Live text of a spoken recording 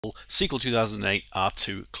SQL 2008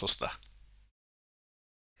 R2 cluster.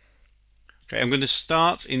 Okay, I'm going to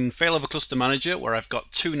start in Failover Cluster Manager, where I've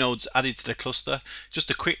got two nodes added to the cluster. Just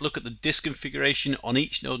a quick look at the disk configuration on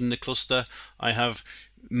each node in the cluster. I have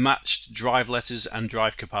matched drive letters and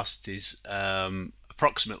drive capacities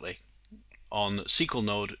approximately on SQL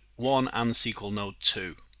Node 1 and SQL Node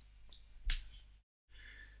 2.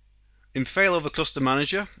 In Failover Cluster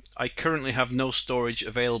Manager, I currently have no storage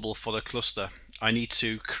available for the cluster. I need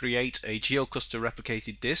to create a GeoCluster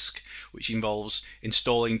replicated disk, which involves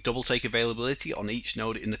installing double take availability on each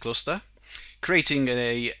node in the cluster, creating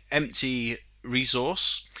an empty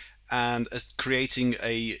resource, and creating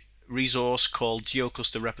a resource called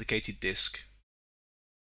GeoCluster replicated disk.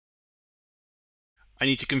 I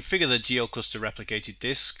need to configure the GeoCluster replicated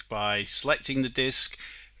disk by selecting the disk,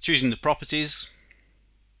 choosing the properties,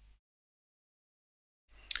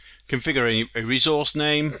 configure a resource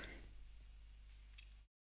name,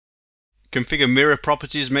 configure mirror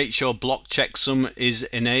properties, make sure block checksum is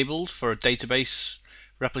enabled for a database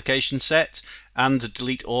replication set, and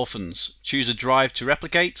delete orphans. Choose a drive to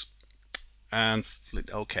replicate and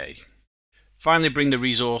click OK. Finally, bring the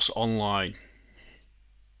resource online.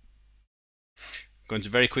 I'm going to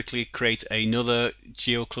very quickly create another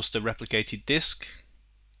GeoCluster replicated disk.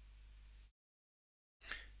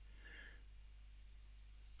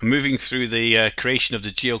 Moving through the creation of the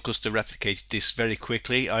GeoCluster replicated disk very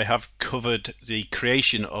quickly, I have covered the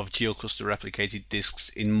creation of GeoCluster replicated disks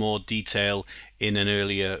in more detail in an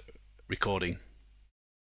earlier recording.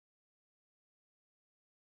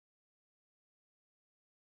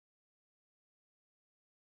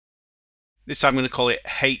 This time I'm going to call it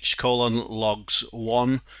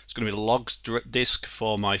h:logs1. It's going to be the logs disk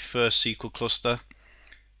for my first SQL cluster.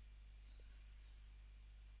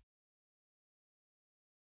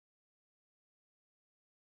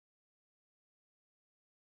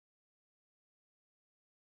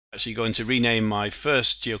 Actually going to rename my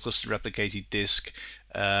first GeoCluster replicated disk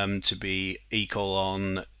to be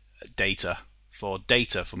data for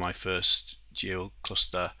my first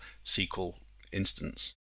GeoCluster SQL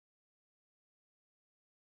instance.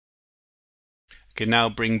 I can now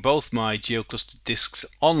bring both my GeoCluster disks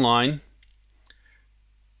online,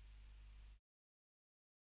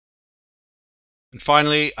 and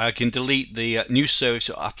finally I can delete the new service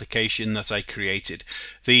or application that I created.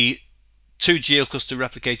 The two GeoCluster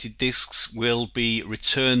replicated disks will be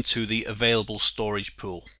returned to the available storage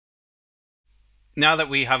pool. Now that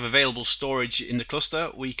we have available storage in the cluster,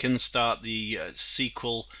 we can start the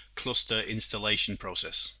SQL cluster installation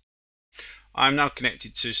process. I'm now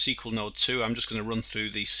connected to SQL Node 2. I'm just going to run through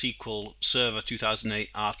the SQL Server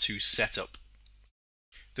 2008 R2 setup.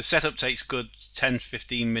 The setup takes good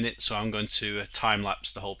 10-15 minutes, so I'm going to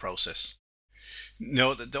time-lapse the whole process.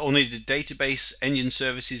 Note that only the database, engine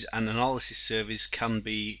services and analysis service can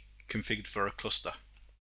be configured for a cluster.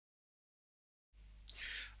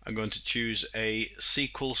 I'm going to choose a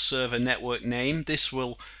SQL Server network name. This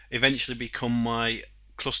will eventually become my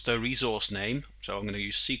cluster resource name, so I'm going to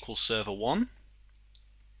use SQL Server 1.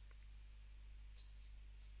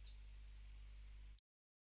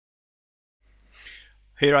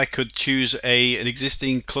 Here I could choose an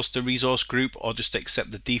existing cluster resource group or just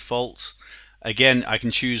accept the default. Again, I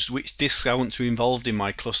can choose which disks I want to be involved in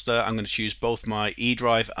my cluster. I'm going to choose both my E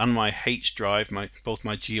drive and my H drive, both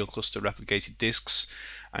my GeoCluster replicated disks,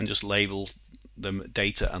 and just label them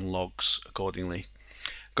data and logs accordingly.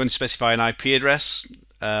 I'm going to specify an IP address.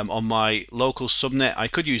 On my local subnet, I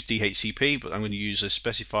could use DHCP, but I'm going to use a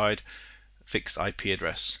specified fixed IP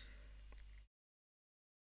address.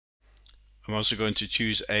 I'm also going to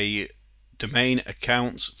choose a domain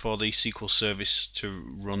account for the SQL service to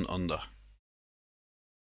run under.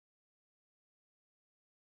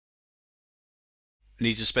 I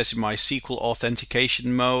need to specify my SQL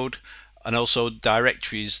authentication mode and also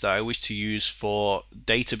directories that I wish to use for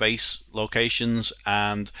database locations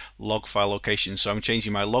and log file locations. So I'm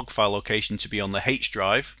changing my log file location to be on the H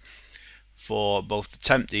drive for both the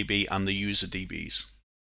temp DB and the user DBs.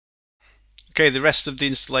 Okay, the rest of the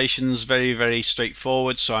installation is very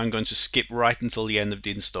straightforward, so I'm going to skip right until the end of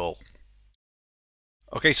the install.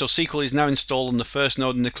 Okay, so SQL is now installed on the first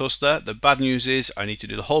node in the cluster. The bad news is I need to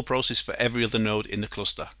do the whole process for every other node in the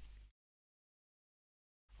cluster.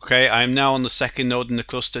 Okay, I am now on the second node in the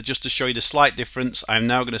cluster. Just to show you the slight difference, I am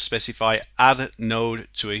now going to specify add node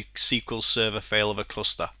to a SQL Server failover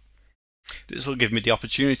cluster. This will give me the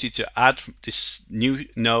opportunity to add this new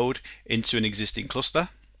node into an existing cluster.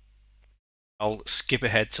 I'll skip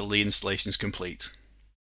ahead till the installation is complete.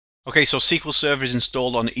 Okay, so SQL Server is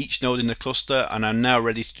installed on each node in the cluster, and I'm now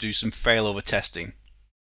ready to do some failover testing.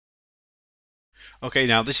 Okay,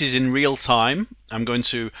 now this is in real time. I'm going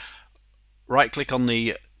to right click on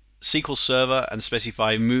the SQL Server and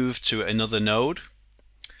specify move to another node,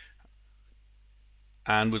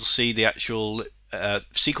 and we'll see the actual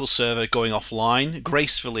SQL Server going offline,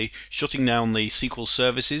 gracefully shutting down the SQL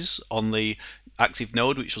services on the active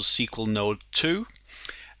node, which was SQL node 2,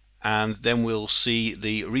 and then we'll see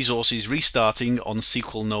the resources restarting on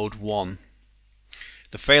SQL node 1.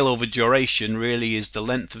 The failover duration really is the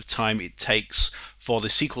length of time it takes for the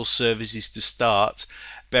SQL services to start.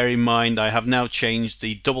 Bear in mind, I have now changed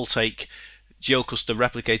the double take GeoCluster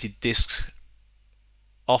replicated disks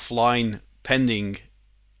offline pending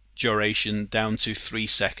duration down to 3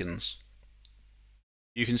 seconds.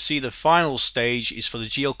 You can see the final stage is for the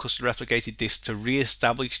GeoCluster replicated disk to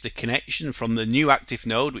re-establish the connection from the new active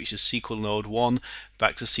node, which is SQL node 1,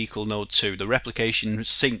 back to SQL node 2. The replication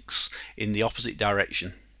syncs in the opposite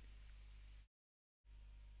direction.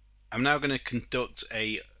 I'm now going to conduct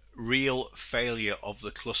a real failure of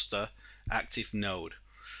the cluster active node.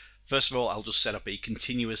 First of all, I'll just set up a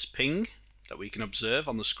continuous ping that we can observe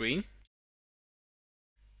on the screen.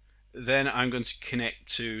 Then I'm going to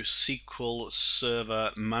connect to SQL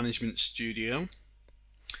Server Management Studio,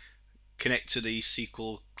 connect to the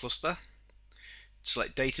SQL cluster,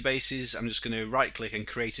 select databases. I'm just going to right click and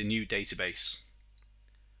create a new database.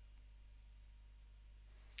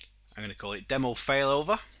 I'm going to call it demo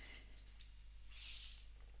failover.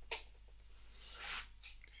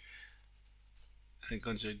 I'm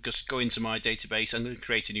going to just go into my database. I'm going to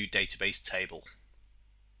create a new database table.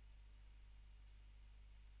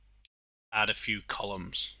 Add a few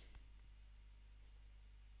columns.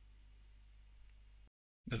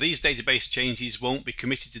 Now, these database changes won't be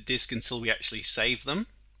committed to disk until we actually save them.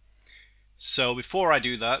 So before I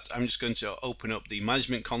do that, I'm just going to open up the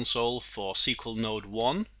management console for SQL node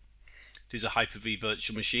 1. This is a Hyper-V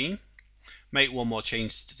virtual machine. Make one more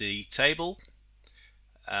change to the table.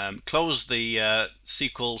 Close the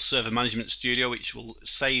SQL Server Management Studio, which will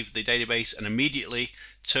save the database, and immediately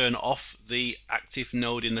turn off the active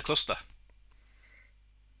node in the cluster.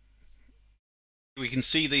 We can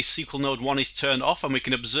see the SQL node 1 is turned off, and we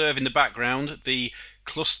can observe in the background the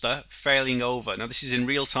cluster failing over. Now this is in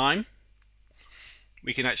real time.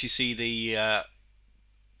 We can actually see the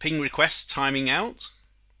ping request timing out.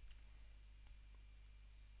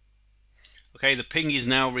 Okay, the ping is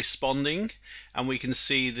now responding, and we can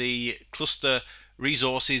see the cluster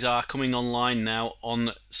resources are coming online now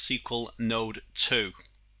on SQL node 2.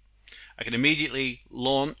 I can immediately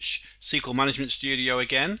launch SQL Management Studio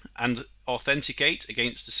again and authenticate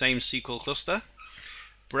against the same SQL cluster.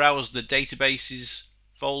 Browse the databases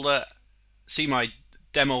folder, see my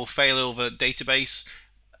demo failover database,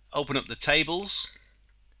 open up the tables,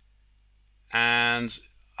 and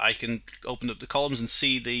I can open up the columns and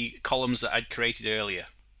see the columns that I'd created earlier.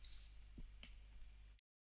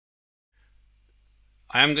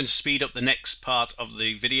 I am going to speed up the next part of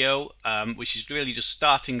the video, which is really just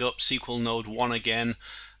starting up SQL node 1 again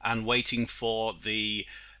and waiting for the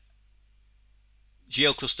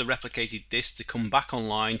GeoCluster replicated disk to come back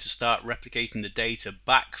online to start replicating the data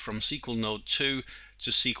back from SQL node 2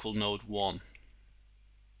 to SQL node 1. It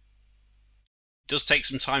does take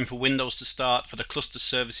some time for Windows to start, for the cluster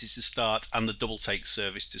services to start, and the double take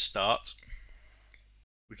service to start.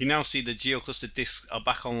 We can now see the GeoCluster disks are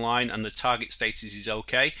back online and the target status is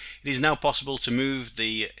OK. It is now possible to move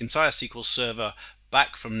the entire SQL Server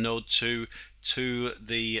back from node 2 to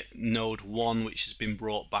the node 1, which has been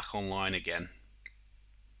brought back online again.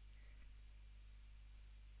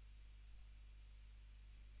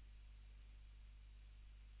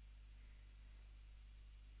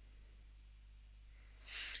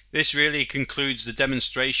 This really concludes the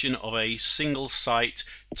demonstration of a single site,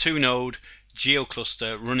 2-node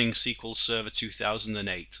GeoCluster running SQL Server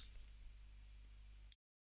 2008.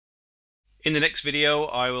 In the next video,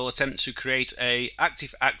 I will attempt to create a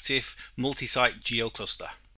active-active multi-site GeoCluster.